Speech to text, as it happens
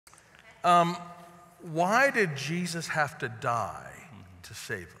Um, why did Jesus have to die to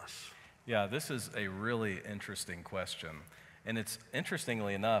save us? Yeah, this is a really interesting question. And it's,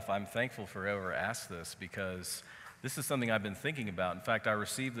 interestingly enough, I'm thankful for whoever asked this, because this is something I've been thinking about. In fact, I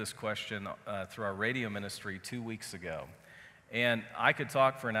received this question through our radio ministry 2 weeks ago. And I could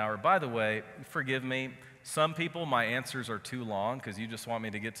talk for an hour. By the way, forgive me, some people, my answers are too long because you just want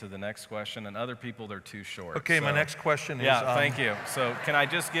me to get to the next question, and other people, they're too short. Okay, my next question is... Yeah, thank you. So can I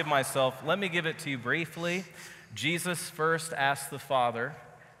just give myself, let me give it to you briefly. Jesus first asked the Father,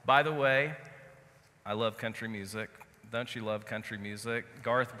 by the way, I love country music. Don't you love country music?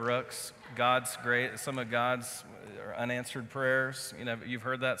 Garth Brooks, some of God's unanswered prayers. You know, you've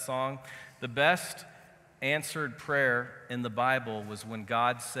heard that song. The best answered prayer in the Bible was when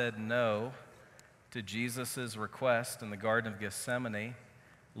God said no to Jesus' request in the Garden of Gethsemane.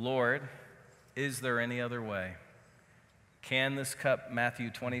 Lord, is there any other way? Can this cup, Matthew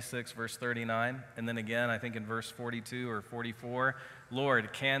 26, verse 39, and then again, I think in verse 42 or 44,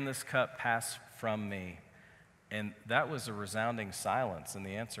 Lord, can this cup pass from me? And that was a resounding silence, and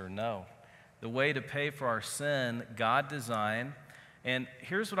the answer, no. The way to pay for our sin, God designed, and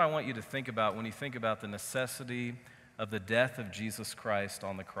here's what I want you to think about when you think about the necessity of the death of Jesus Christ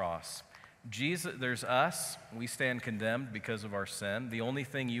on the cross. There's us, we stand condemned because of our sin. The only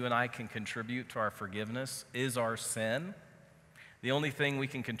thing you and I can contribute to our forgiveness is our sin. The only thing we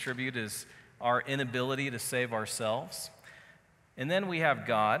can contribute is our inability to save ourselves. And then we have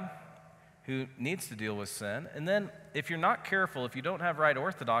God, who needs to deal with sin. And then if you're not careful, if you don't have right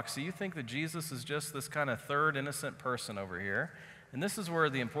orthodoxy, you think that Jesus is just this kind of third innocent person over here. And this is where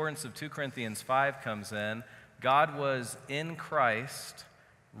the importance of 2 Corinthians 5 comes in. God was in Christ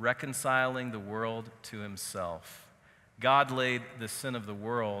reconciling the world to himself. God laid the sin of the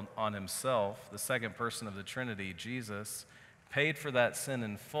world on himself, the second person of the Trinity, Jesus, paid for that sin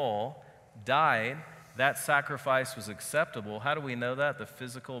in full, died. That sacrifice was acceptable. How do we know that? The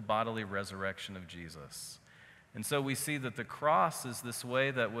physical bodily resurrection of Jesus. And so we see that the cross is this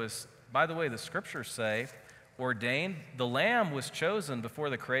way that was, by the way, the scriptures say, ordained. The Lamb was chosen before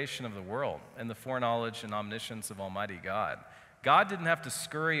the creation of the world and the foreknowledge and omniscience of Almighty God. God didn't have to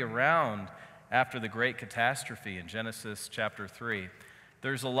scurry around after the great catastrophe in Genesis chapter 3.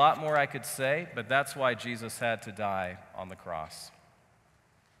 There's a lot more I could say, but that's why Jesus had to die on the cross.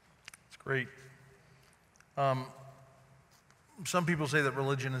 That's great. Some people say that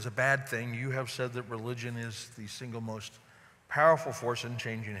religion is a bad thing. You have said that religion is the single most powerful force in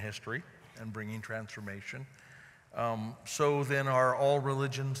changing history and bringing transformation. So then are all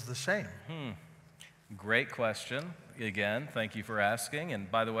religions the same? Great question. Again, thank you for asking. And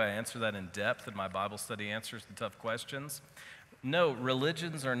by the way, I answer that in depth in my Bible study answers to tough questions. No,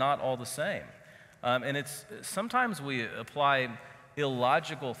 religions are not all the same. And sometimes we apply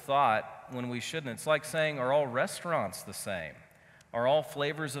illogical thought when we shouldn't. It's like saying, are all restaurants the same? Are all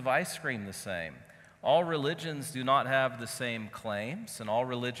flavors of ice cream the same? All religions do not have the same claims, and all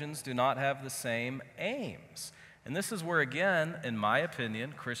religions do not have the same aims. And this is where, again, in my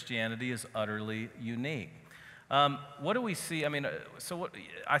opinion, Christianity is utterly unique. What do we see? I mean,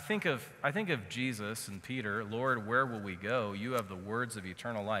 I think of Jesus and Peter. Lord, where will we go? You have the words of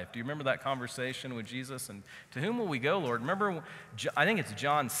eternal life. Do you remember that conversation with Jesus? And to whom will we go, Lord? Remember, I think it's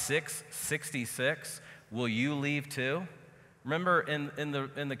John 6:66. Will you leave too? Remember, in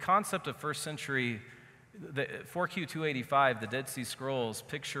the concept of first century, the 4Q285, the Dead Sea Scrolls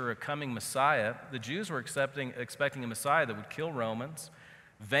picture a coming Messiah. The Jews were expecting a Messiah that would kill Romans,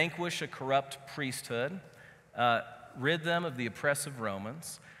 vanquish a corrupt priesthood, rid them of the oppressive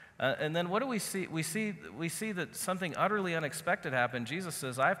Romans. And then what do we see? We see that something utterly unexpected happened. Jesus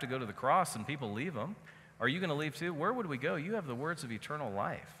says, I have to go to the cross, and people leave him. Are you going to leave too? Where would we go? You have the words of eternal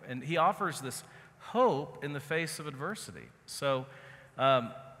life. And he offers this hope in the face of adversity. So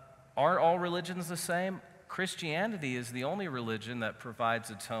are all religions the same? Christianity is the only religion that provides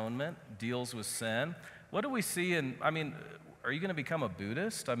atonement, deals with sin. What do we see are you going to become a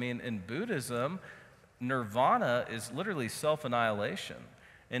Buddhist? I mean, in Buddhism, nirvana is literally self-annihilation.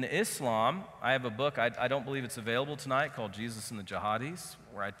 In Islam, I have a book, I don't believe it's available tonight, called Jesus and the Jihadis,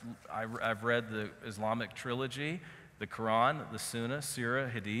 where I've read the Islamic trilogy, the Quran, the Sunnah, Sirah,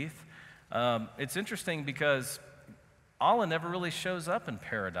 Hadith. It's interesting because Allah never really shows up in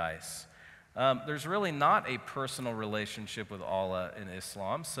paradise. There's really not a personal relationship with Allah in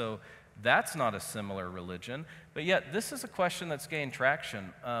Islam, so that's not a similar religion. But yet, this is a question that's gained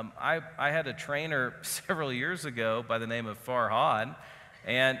traction. I had a trainer several years ago by the name of Farhad,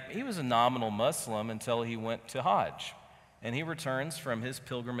 and he was a nominal Muslim until he went to Hajj. And he returns from his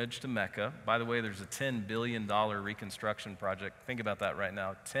pilgrimage to Mecca. By the way, there's a $10 billion reconstruction project. Think about that right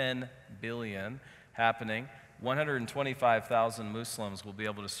now. $10 billion happening. 125,000 Muslims will be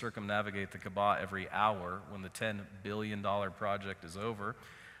able to circumnavigate the Kaaba every hour when the $10 billion project is over.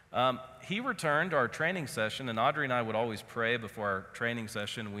 He returned to our training session, and Audrey and I would always pray before our training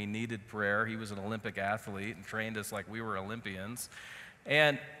session. We needed prayer. He was an Olympic athlete and trained us like we were Olympians.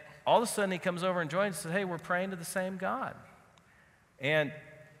 And all of a sudden, he comes over and joins us and says, hey, we're praying to the same God. And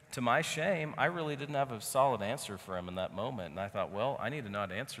to my shame, I really didn't have a solid answer for him in that moment. And I thought, well, I need to know how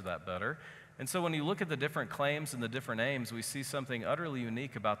to answer that better. And so when you look at the different claims and the different aims, we see something utterly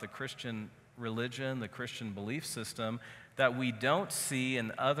unique about the Christian religion, the Christian belief system, that we don't see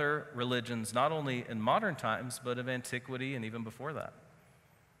in other religions, not only in modern times, but of antiquity and even before that.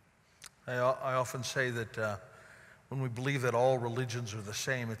 I often say that when we believe that all religions are the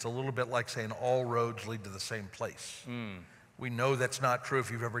same, it's a little bit like saying all roads lead to the same place. We know that's not true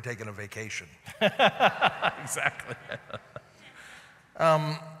if you've ever taken a vacation. Exactly.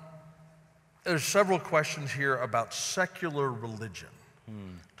 There's several questions here about secular religion.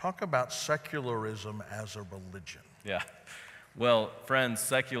 Talk about secularism as a religion. Yeah. Well, friends,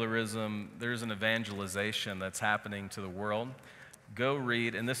 secularism, there's an evangelization that's happening to the world. Go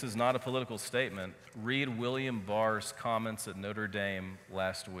read, and this is not a political statement, read William Barr's comments at Notre Dame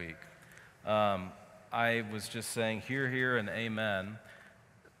last week. I was just saying, hear, hear, and amen.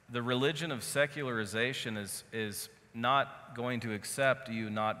 The religion of secularization is not going to accept you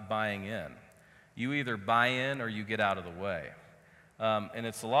not buying in. You either buy in or you get out of the way. And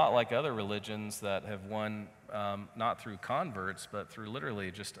it's a lot like other religions that have won not through converts, but through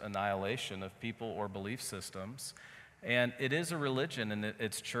literally just annihilation of people or belief systems. And it is a religion, and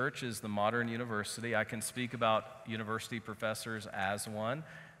its church is the modern university. I can speak about university professors as one.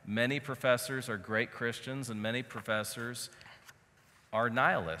 Many professors are great Christians, and many professors are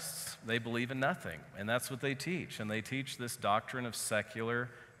nihilists. They believe in nothing, and that's what they teach. And they teach this doctrine of secular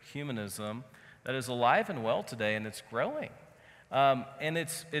humanism that is alive and well today, and it's growing. And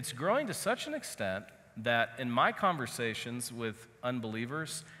it's growing to such an extent that in my conversations with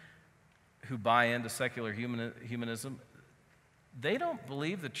unbelievers who buy into secular humanism, they don't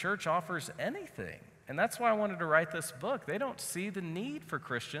believe the church offers anything. And that's why I wanted to write this book. They don't see the need for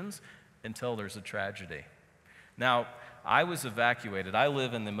Christians until there's a tragedy. Now, I was evacuated. I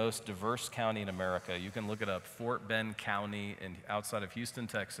live in the most diverse county in America. You can look it up. Fort Bend County outside of Houston,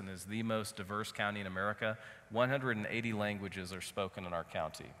 Texas is the most diverse county in America. 180 languages are spoken in our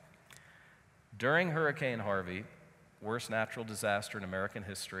county. During Hurricane Harvey, worst natural disaster in American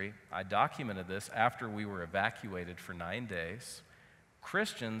history, I documented this after we were evacuated for 9 days.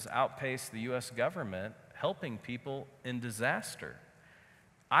 Christians outpaced the U.S. government helping people in disaster.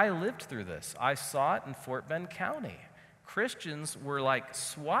 I lived through this. I saw it in Fort Bend County. Christians were like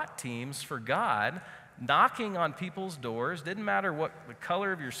SWAT teams for God, knocking on people's doors. Didn't matter what the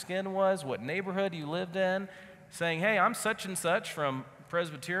color of your skin was, what neighborhood you lived in, saying, hey, I'm such and such from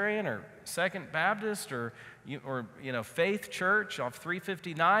Presbyterian or Second Baptist or Faith Church off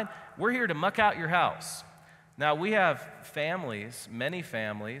 359. We're here to muck out your house. Now, we have families, many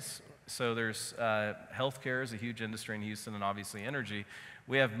families, so there's healthcare is a huge industry in Houston, and obviously energy.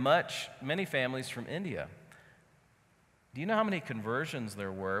 We have many families from India. Do you know how many conversions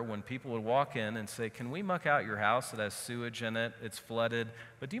there were when people would walk in and say, can we muck out your house? It has sewage in it, it's flooded,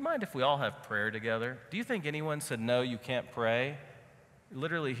 but do you mind if we all have prayer together? Do you think anyone said, no, you can't pray?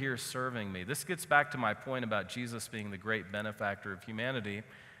 Literally here serving me. This gets back to my point about Jesus being the great benefactor of humanity.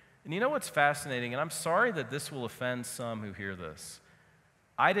 And you know what's fascinating, and I'm sorry that this will offend some who hear this.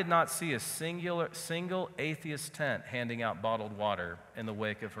 I did not see a single atheist tent handing out bottled water in the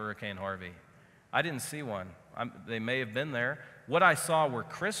wake of Hurricane Harvey. I didn't see one. They may have been there. What I saw were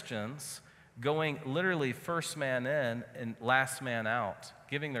Christians going literally first man in and last man out,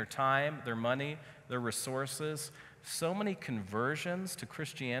 giving their time, their money, their resources. So many conversions to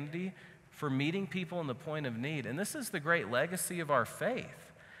Christianity for meeting people in the point of need. And this is the great legacy of our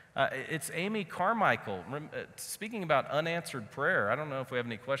faith. It's Amy Carmichael speaking about unanswered prayer. I don't know if we have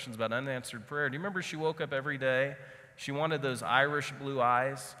any questions about unanswered prayer. Do you remember she woke up every day? She wanted those Irish blue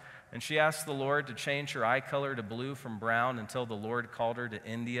eyes, and she asked the Lord to change her eye color to blue from brown until the Lord called her to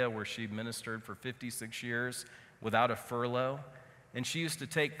India, where she ministered for 56 years without a furlough. And she used to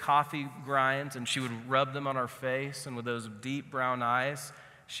take coffee grinds and she would rub them on her face, and with those deep brown eyes,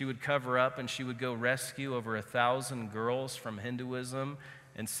 she would cover up and she would go rescue over 1,000 girls from Hinduism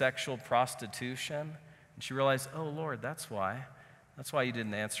and sexual prostitution. And she realized, oh, Lord, that's why. That's why you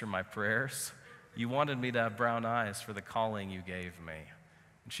didn't answer my prayers. You wanted me to have brown eyes for the calling you gave me.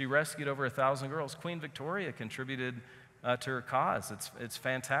 And she rescued over 1,000 girls. Queen Victoria contributed to her cause. It's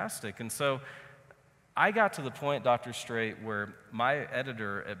fantastic. And so I got to the point, Dr. Straight, where my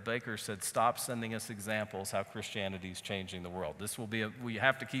editor at Baker said, stop sending us examples how Christianity is changing the world. We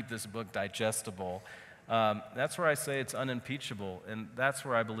have to keep this book digestible. That's where I say it's unimpeachable, and that's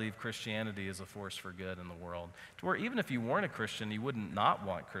where I believe Christianity is a force for good in the world. To where even if you weren't a Christian, you wouldn't not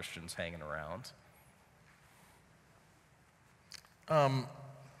want Christians hanging around.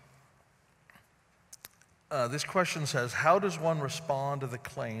 This question says, how does one respond to the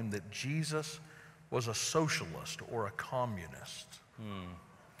claim that Jesus was a socialist or a communist?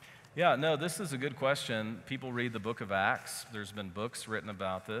 Yeah, no, this is a good question. People read the book of Acts. There's been books written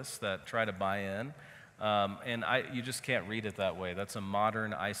about this that try to buy in. And you just can't read it that way. That's a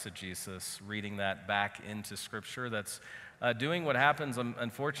modern eisegesis, reading that back into Scripture. That's doing what happens,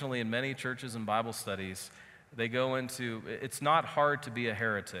 unfortunately, in many churches and Bible studies. They go into, it's not hard to be a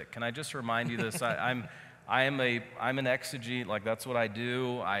heretic. Can I just remind you this? I'm an exegete, like that's what I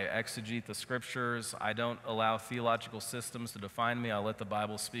do. I exegete the Scriptures. I don't allow theological systems to define me. I let the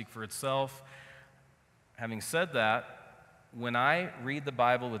Bible speak for itself. Having said that, when I read the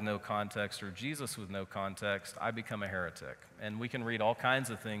Bible with no context or Jesus with no context, I become a heretic. And we can read all kinds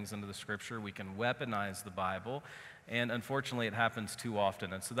of things into the Scripture. We can weaponize the Bible. And unfortunately, it happens too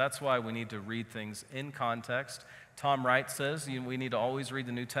often. And so that's why we need to read things in context. Tom Wright says we need to always read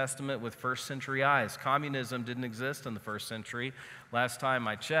the New Testament with first century eyes. Communism didn't exist in the first century, last time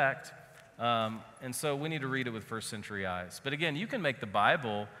I checked. And so we need to read it with first century eyes. But again, you can make the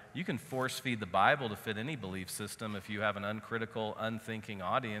Bible, you can force feed the Bible to fit any belief system if you have an uncritical, unthinking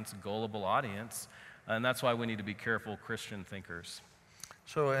audience, gullible audience. And that's why we need to be careful Christian thinkers.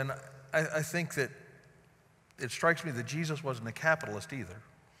 So, and I think that it strikes me that Jesus wasn't a capitalist either,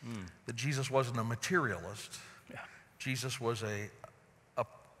 that Jesus wasn't a materialist. Yeah. Jesus was a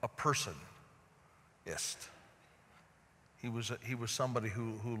personist. He was somebody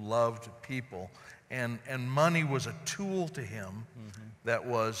who loved people, and money was a tool to him that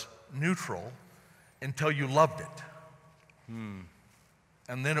was neutral until you loved it,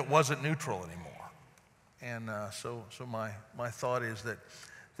 and then it wasn't neutral anymore. And so my thought is that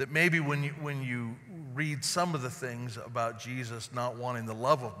maybe when you read some of the things about Jesus not wanting the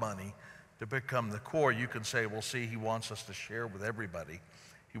love of money to become the core, you can say, well, see, he wants us to share with everybody.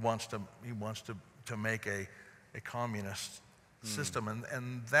 He wants to make a communist system,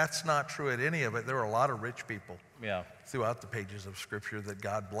 and that's not true at any of it. There are a lot of rich people throughout the pages of Scripture that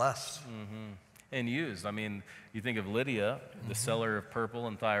God blessed. And used. I mean, you think of Lydia, the seller of purple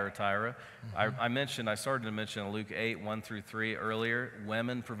in Thyatira. I started to mention Luke 8, 1-3 earlier.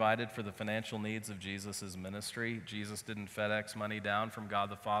 Women provided for the financial needs of Jesus' ministry. Jesus didn't FedEx money down from God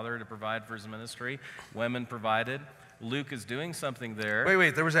the Father to provide for his ministry. Women provided. Luke is doing something there.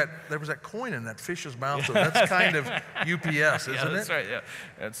 Wait, there was that coin in that fish's mouth, so that's kind of UPS, isn't it? That's right, yeah.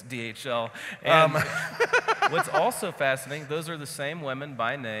 That's DHL. And what's also fascinating, those are the same women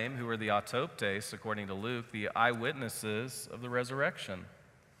by name who are the autoptes, according to Luke, the eyewitnesses of the resurrection.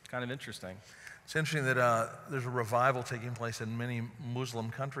 It's kind of interesting. It's interesting that there's a revival taking place in many Muslim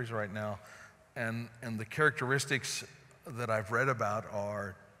countries right now, and the characteristics that I've read about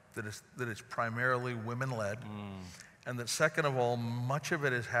are that it's primarily women-led, and that second of all, much of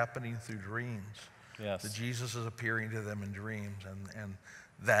it is happening through dreams. Yes. That Jesus is appearing to them in dreams, and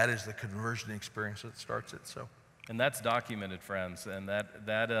that is the conversion experience that starts it. So, and that's documented, friends, and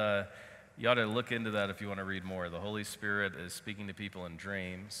that you ought to look into that if you want to read more. The Holy Spirit is speaking to people in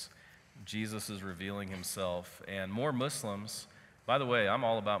dreams. Jesus is revealing himself, and more Muslims. By the way, I'm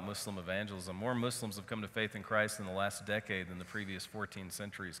all about Muslim evangelism. More Muslims have come to faith in Christ in the last decade than the previous 14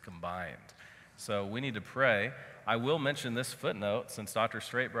 centuries combined. So we need to pray. I will mention this footnote, since Dr.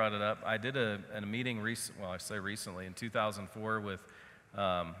 Straight brought it up. I did a meeting, recently, in 2004 with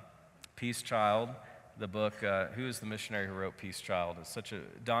Peace Child, the book. Who is the missionary who wrote Peace Child? It's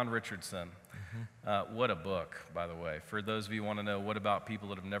Don Richardson. What a book, by the way. For those of you who want to know what about people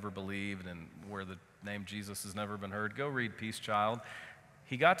that have never believed and where the name Jesus has never been heard, go read Peace Child.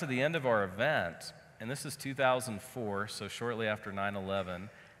 He got to the end of our event, and this is 2004, so shortly after 9/11,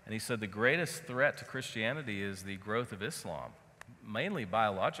 and he said the greatest threat to Christianity is the growth of Islam, mainly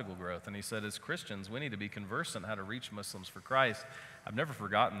biological growth. And he said, as Christians, we need to be conversant how to reach Muslims for Christ. I've never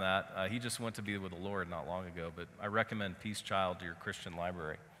forgotten that. He just went to be with the Lord not long ago, but I recommend Peace Child to your Christian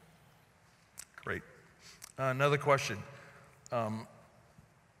library. Great. Another question.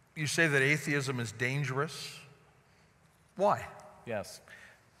 You say that atheism is dangerous. Why? Yes.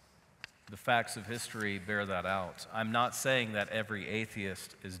 The facts of history bear that out. I'm not saying that every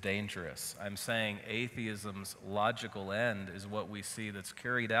atheist is dangerous. I'm saying atheism's logical end is what we see that's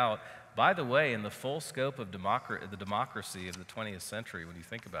carried out, by the way, in the full scope of the democracy of the 20th century, when you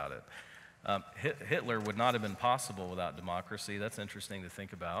think about it. Hitler would not have been possible without democracy. That's interesting to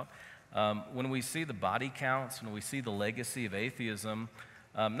think about. When we see the body counts, when we see the legacy of atheism,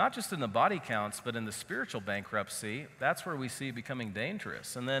 not just in the body counts, but in the spiritual bankruptcy, that's where we see it becoming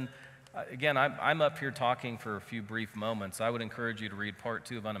dangerous. And then, again, I'm up here talking for a few brief moments. I would encourage you to read part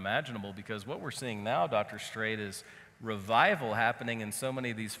 2 of Unimaginable, because what we're seeing now, Dr. Straight, is revival happening in so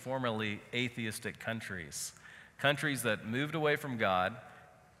many of these formerly atheistic countries. Countries that moved away from God,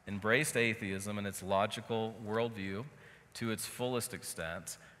 embraced atheism and its logical worldview to its fullest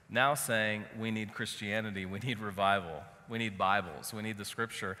extent, now saying we need Christianity, we need revival, we need Bibles, we need the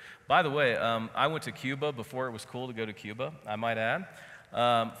Scripture. By the way, I went to Cuba before it was cool to go to Cuba, I might add.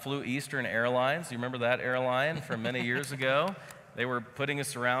 Flew Eastern Airlines. You remember that airline from many years ago? They were putting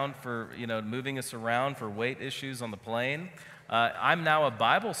us around for, moving us around for weight issues on the plane. I'm now a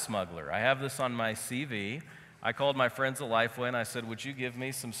Bible smuggler. I have this on my CV. I called my friends at Lifeway and I said, would you give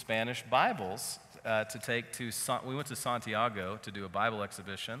me some Spanish Bibles to take to, we went to Santiago to do a Bible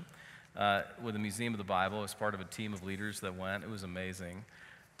exhibition with the Museum of the Bible as part of a team of leaders that went. It was amazing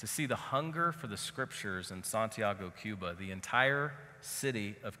to see the hunger for the Scriptures in Santiago, Cuba. The entire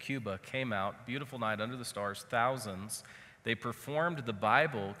city of Cuba came out, beautiful night under the stars, thousands. They performed the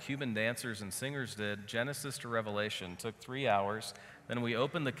Bible, Cuban dancers and singers did, Genesis to Revelation, took 3 hours. Then we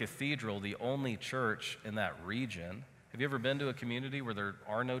opened the cathedral, the only church in that region. Have you ever been to a community where there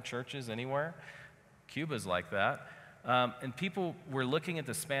are no churches anywhere? Cuba's like that. And people were looking at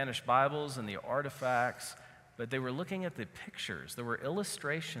the Spanish Bibles and the artifacts, but they were looking at the pictures. There were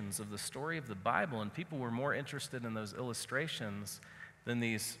illustrations of the story of the Bible, and people were more interested in those illustrations than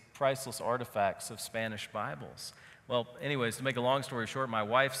these priceless artifacts of Spanish Bibles. Well, anyways, to make a long story short, my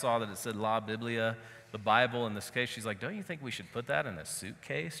wife saw that it said La Biblia, the Bible in this case. She's like, don't you think we should put that in a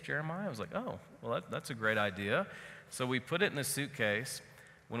suitcase, Jeremiah? I was like, oh, well, that's a great idea. So we put it in a suitcase.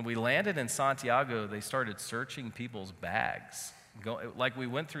 When we landed in Santiago, they started searching people's bags. Like we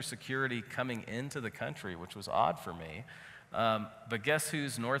went through security coming into the country, which was odd for me. But guess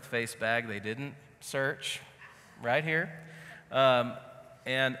whose North Face bag they didn't search? Right here.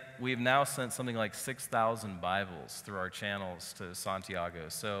 And we've now sent something like 6,000 Bibles through our channels to Santiago.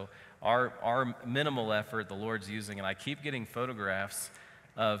 So our minimal effort the Lord's using, and I keep getting photographs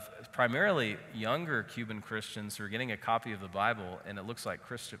of primarily younger Cuban Christians who are getting a copy of the Bible, and it looks like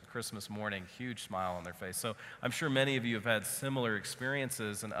Christmas morning, huge smile on their face. So I'm sure many of you have had similar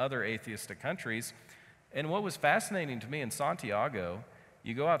experiences in other atheistic countries. And what was fascinating to me in Santiago,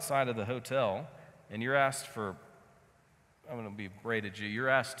 you go outside of the hotel, and you're asked for, I'm going to be braided you, you're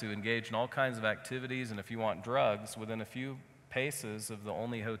asked to engage in all kinds of activities, and if you want drugs, within a few paces of the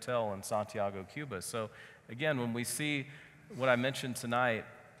only hotel in Santiago, Cuba. So again, when we see what I mentioned tonight,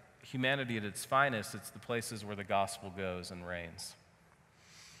 humanity at its finest, it's the places where the gospel goes and reigns.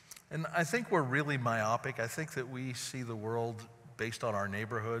 And I think we're really myopic. I think that we see the world based on our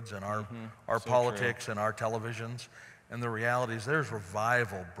neighborhoods and our politics and our televisions. And the reality is there's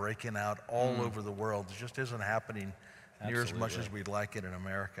revival breaking out all over the world. It just isn't happening near as much as we'd like it in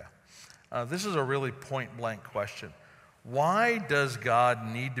America. This is a really point-blank question. Why does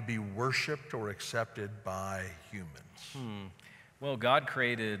God need to be worshiped or accepted by humans? Well, God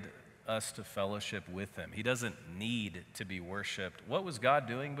created us to fellowship with Him. He doesn't need to be worshiped. What was God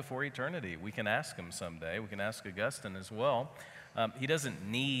doing before eternity? We can ask Him someday. We can ask Augustine as well. He doesn't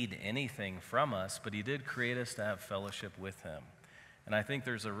need anything from us, but He did create us to have fellowship with Him. And I think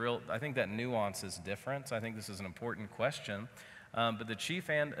I think that nuance is different. I think this is an important question. But the chief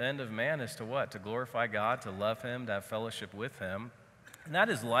end of man is to what? To glorify God, to love Him, to have fellowship with Him. And that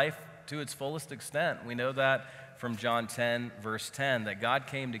is life to its fullest extent. We know that from John 10, verse 10, that God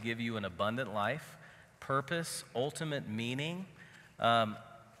came to give you an abundant life, purpose, ultimate meaning, a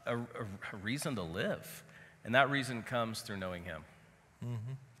reason to live. And that reason comes through knowing Him.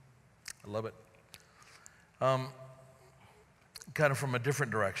 I love it. Kind of from a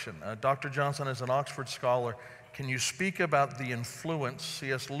different direction. Dr. Johnston, as an Oxford scholar, can you speak about the influence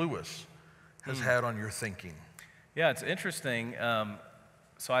C.S. Lewis has had on your thinking? Yeah, it's interesting.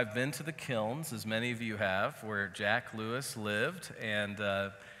 So I've been to the kilns, as many of you have, where Jack Lewis lived, and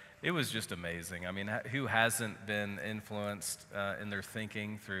it was just amazing. I mean, who hasn't been influenced in their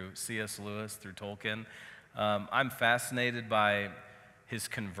thinking through C.S. Lewis, through Tolkien? I'm fascinated by his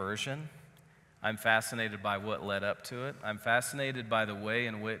conversion. I'm fascinated by what led up to it. I'm fascinated by the way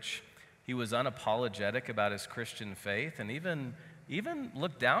in which he was unapologetic about his Christian faith, and even even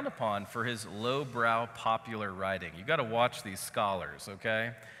looked down upon for his lowbrow popular writing. You got to watch these scholars,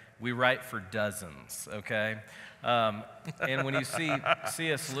 okay? We write for dozens, okay? And when you see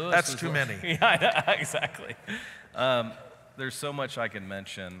C.S. Lewis... That's too many. Yeah, exactly. There's so much I can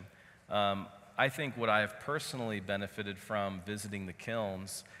mention. I think what I have personally benefited from visiting the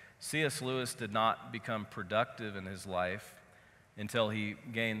kilns, C.S. Lewis did not become productive in his life until he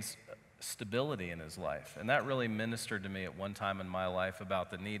gains stability in his life. And that really ministered to me at one time in my life about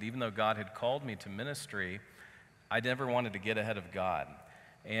the need. Even though God had called me to ministry, I never wanted to get ahead of God.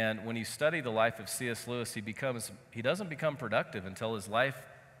 And when you study the life of C.S. Lewis, he doesn't become productive until his life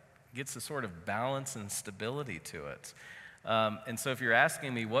gets a sort of balance and stability to it. And so if you're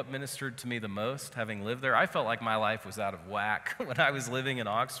asking me what ministered to me the most, having lived there, I felt like my life was out of whack. When I was living in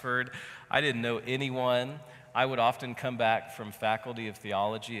Oxford, I didn't know anyone. I would often come back from faculty of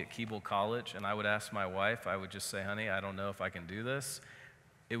theology at Keble College, and I would ask my wife, I would just say, honey, I don't know if I can do this.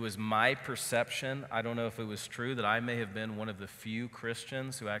 It was my perception, I don't know if it was true, that I may have been one of the few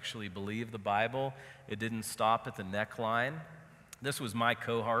Christians who actually believed the Bible. It didn't stop at the neckline. This was my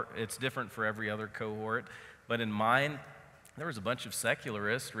cohort. It's different for every other cohort. But in mine, there was a bunch of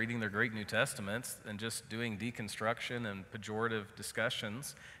secularists reading their Greek New Testaments and just doing deconstruction and pejorative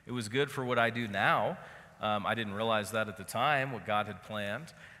discussions. It was good for what I do now. I didn't realize that at the time, what God had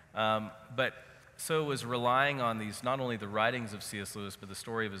planned. But so it was relying on these, not only the writings of C.S. Lewis, but the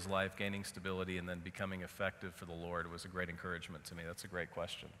story of his life, gaining stability, and then becoming effective for the Lord was a great encouragement to me. That's a great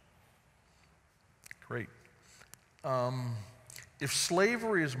question. Great. If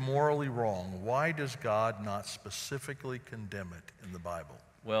slavery is morally wrong, why does God not specifically condemn it in the Bible?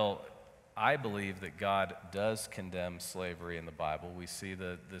 Well, I believe that God does condemn slavery in the Bible. We see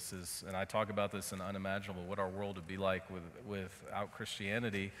that this is, and I talk about this in Unimaginable, what our world would be like without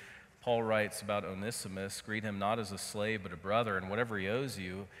Christianity. Paul writes about Onesimus, greet him not as a slave but a brother, and whatever he owes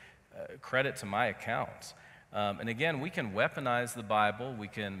you, credit to my account. And again, we can weaponize the Bible, we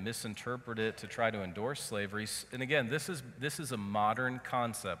can misinterpret it to try to endorse slavery. And again, this is a modern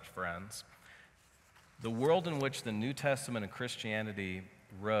concept, friends. The world in which the New Testament and Christianity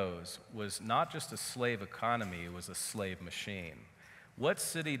rose was not just a slave economy, it was a slave machine. What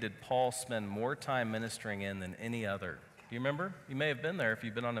city did Paul spend more time ministering in than any other? Do you remember? You may have been there if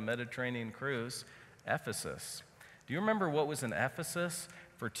you've been on a Mediterranean cruise. Ephesus. Do you remember what was in Ephesus?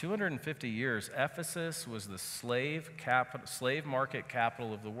 For 250 years, Ephesus was the slave market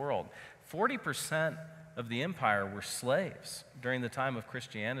capital of the world. 40% of the empire were slaves during the time of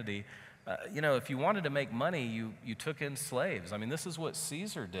Christianity. If you wanted to make money, you took in slaves. I mean, this is what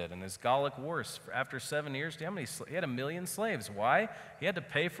Caesar did in his Gallic Wars. After 7 years, he had 1 million slaves. Why? He had to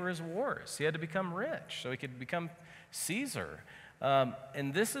pay for his wars. He had to become rich so he could become Caesar.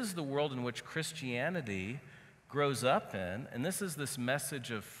 And this is the world in which Christianity grows up in, and this is this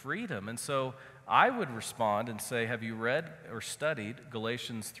message of freedom. And so I would respond and say, have you read or studied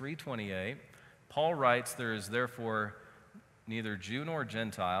Galatians 3:28? Paul writes, there is therefore neither Jew nor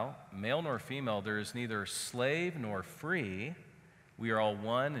Gentile, male nor female, there is neither slave nor free, we are all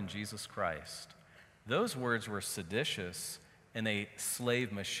one in Jesus Christ. Those words were seditious in a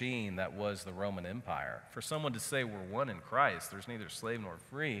slave machine that was the Roman Empire. For someone to say we're one in Christ, there's neither slave nor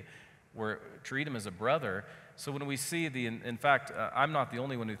free, treat him as a brother. So when we see in fact, I'm not the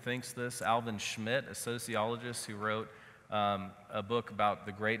only one who thinks this. Alvin Schmidt, a sociologist who wrote a book about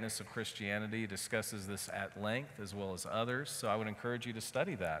the greatness of Christianity, discusses this at length as well as others. So I would encourage you to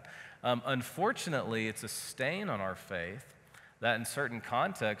study that. Unfortunately, it's a stain on our faith that in certain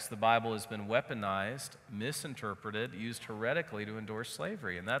contexts, the Bible has been weaponized, misinterpreted, used heretically to endorse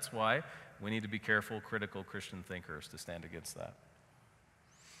slavery. And that's why we need to be careful, critical Christian thinkers to stand against that.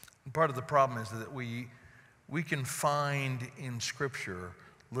 Part of the problem is that we can find in Scripture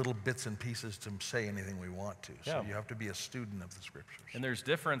little bits and pieces to say anything we want to. So you have to be a student of the Scriptures. And there's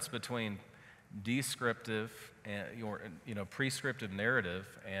difference between descriptive and prescriptive narrative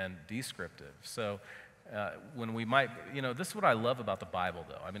and descriptive. So when we might, this is what I love about the Bible,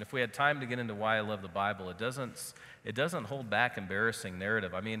 though. I mean, if we had time to get into why I love the Bible, it doesn't hold back embarrassing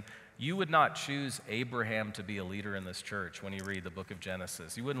narrative. I mean, you would not choose Abraham to be a leader in this church when you read the book of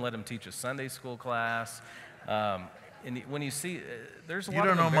Genesis. You wouldn't let him teach a Sunday school class. And when you see, there's a lot of...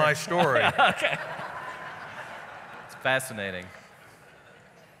 You don't know my story. Okay. It's fascinating.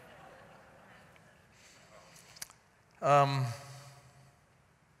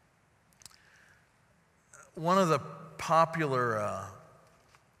 One of the popular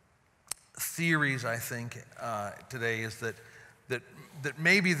theories, I think, today is that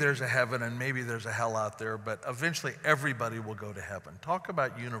maybe there's a heaven and maybe there's a hell out there, but eventually everybody will go to heaven. Talk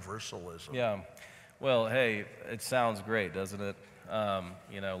about universalism. Yeah. Well, hey, it sounds great, doesn't it?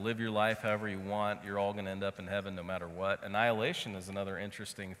 Live your life however you want. You're all going to end up in heaven no matter what. Annihilation is another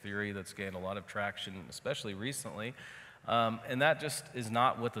interesting theory that's gained a lot of traction, especially recently. And that just is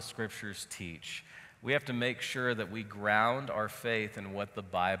not what the scriptures teach. We have to make sure that we ground our faith in what the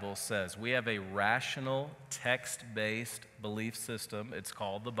Bible says. We have a rational, text-based belief system. It's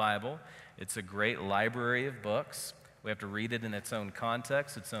called the Bible. It's a great library of books. We have to read it in its own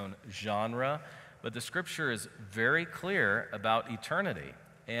context, its own genre. But the scripture is very clear about eternity.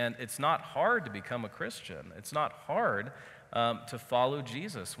 And it's not hard to become a Christian. It's not hard to follow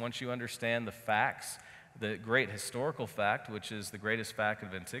Jesus once you understand the facts. The great historical fact, which is the greatest fact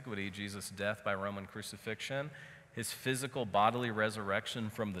of antiquity, Jesus' death by Roman crucifixion, his physical bodily resurrection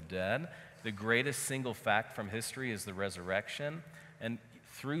from the dead. The greatest single fact from history is the resurrection. And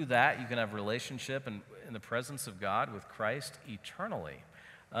through that, you can have relationship in the presence of God with Christ eternally.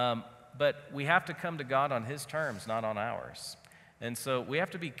 But we have to come to God on his terms, not on ours. And so we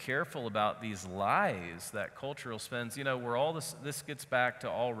have to be careful about these lies that cultural spends. Where all this gets back to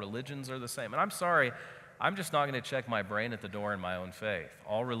all religions are the same. And I'm sorry, I'm just not going to check my brain at the door in my own faith.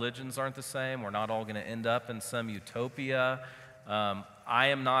 All religions aren't the same. We're not all going to end up in some utopia. I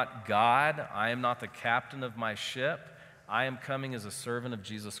am not God. I am not the captain of my ship. I am coming as a servant of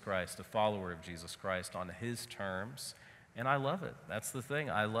Jesus Christ, a follower of Jesus Christ on his terms. And I love it. That's the thing.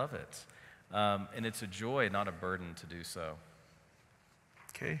 I love it. And it's a joy, not a burden to do so.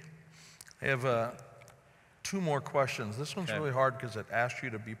 Okay. I have 2 more questions. This one's really hard because it asks you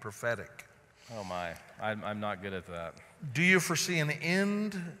to be prophetic. Oh my, I'm not good at that. Do you foresee an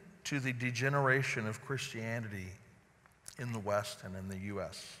end to the degeneration of Christianity in the West and in the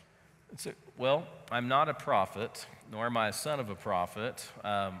U.S.? Well, I'm not a prophet, nor am I a son of a prophet,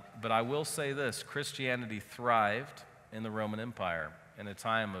 but I will say this: Christianity thrived in the Roman Empire in a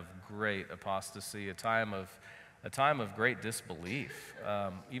time of great apostasy, a time of great disbelief,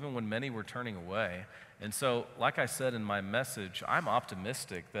 even when many were turning away. And so, like I said in my message, I'm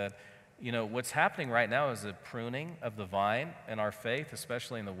optimistic that what's happening right now is a pruning of the vine in our faith,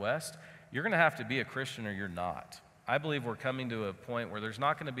 especially in the West. You're going to have to be a Christian or you're not. I believe we're coming to a point where there's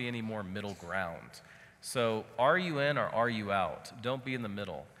not going to be any more middle ground. So are you in or are you out? Don't be in the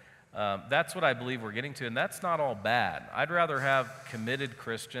middle. That's what I believe we're getting to, and that's not all bad. I'd rather have committed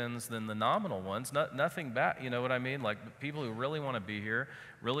Christians than the nominal ones. Nothing bad, you know what I mean? Like people who really want to be here,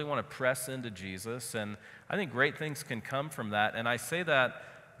 really want to press into Jesus, and I think great things can come from that. And I say that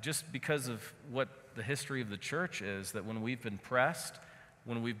just because of what the history of the church is, that when we've been pressed,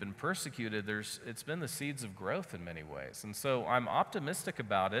 when we've been persecuted, it's been the seeds of growth in many ways. And so I'm optimistic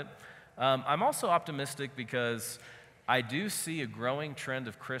about it. I'm also optimistic because I do see a growing trend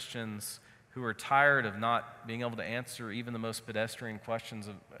of Christians who are tired of not being able to answer even the most pedestrian questions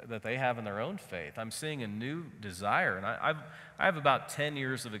that they have in their own faith. I'm seeing a new desire, and I have about 10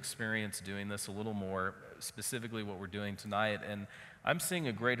 years of experience doing this, a little more, specifically what we're doing tonight, and I'm seeing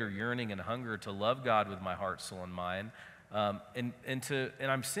a greater yearning and hunger to love God with my heart, soul, and mind, and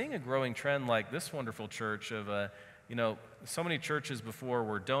I'm seeing a growing trend like this wonderful church of, so many churches before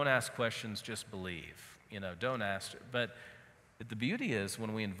were don't ask questions, just believe, don't ask. But the beauty is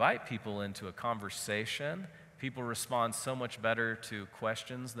when we invite people into a conversation, people respond so much better to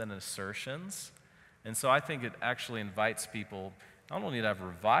questions than assertions. And so I think it actually invites people not only to have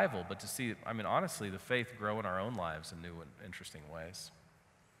revival, but to see, honestly, the faith grow in our own lives in new and interesting ways.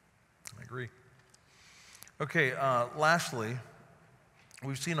 I agree. Okay, lastly,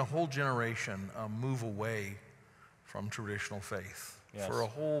 we've seen a whole generation move away from traditional faith for a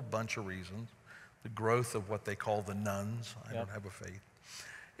whole bunch of reasons. The growth of what they call the nuns. I don't have a faith.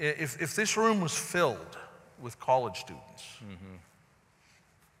 If this room was filled with college students,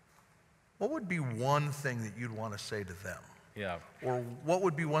 what would be one thing that you'd want to say to them? Yeah. Or what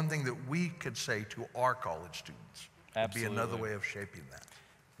would be one thing that we could say to our college students? Absolutely. Would be another way of shaping that.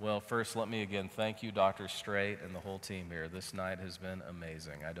 Well, first, let me again thank you, Dr. Straight, and the whole team here. This night has been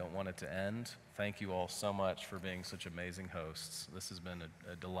amazing. I don't want it to end. Thank you all so much for being such amazing hosts. This has been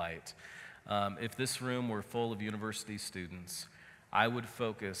a delight. If this room were full of university students, I would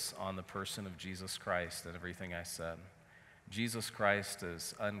focus on the person of Jesus Christ and everything I said. Jesus Christ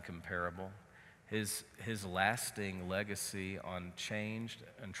is uncomparable. His lasting legacy on change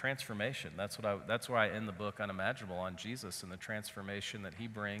and transformation. That's why I end the book Unimaginable on Jesus and the transformation that he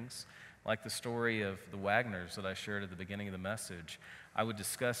brings. Like the story of the Wagners that I shared at the beginning of the message, I would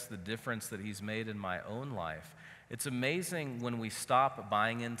discuss the difference that he's made in my own life. It's amazing when we stop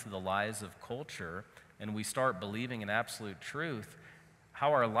buying into the lies of culture and we start believing in absolute truth,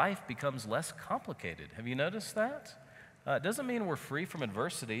 how our life becomes less complicated. Have you noticed that? It doesn't mean we're free from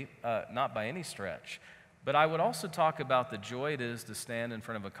adversity, not by any stretch. But I would also talk about the joy it is to stand in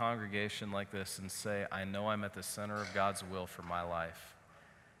front of a congregation like this and say, I know I'm at the center of God's will for my life,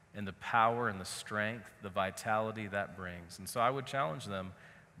 and the power and the strength, the vitality that brings. And so I would challenge them,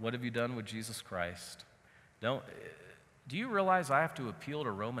 what have you done with Jesus Christ? Do you realize I have to appeal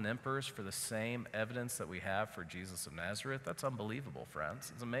to Roman emperors for the same evidence that we have for Jesus of Nazareth? That's unbelievable,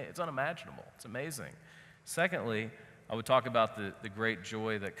 friends. It's unimaginable. It's amazing. Secondly, I would talk about the great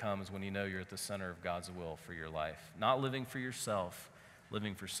joy that comes when you know you're at the center of God's will for your life. Not living for yourself,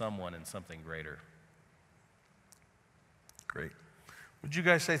 living for someone and something greater. Great. Would you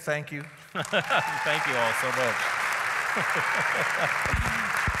guys say thank you? Thank you all so much.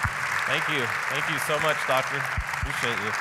 Thank you. Thank you so much, Doctor. Appreciate you.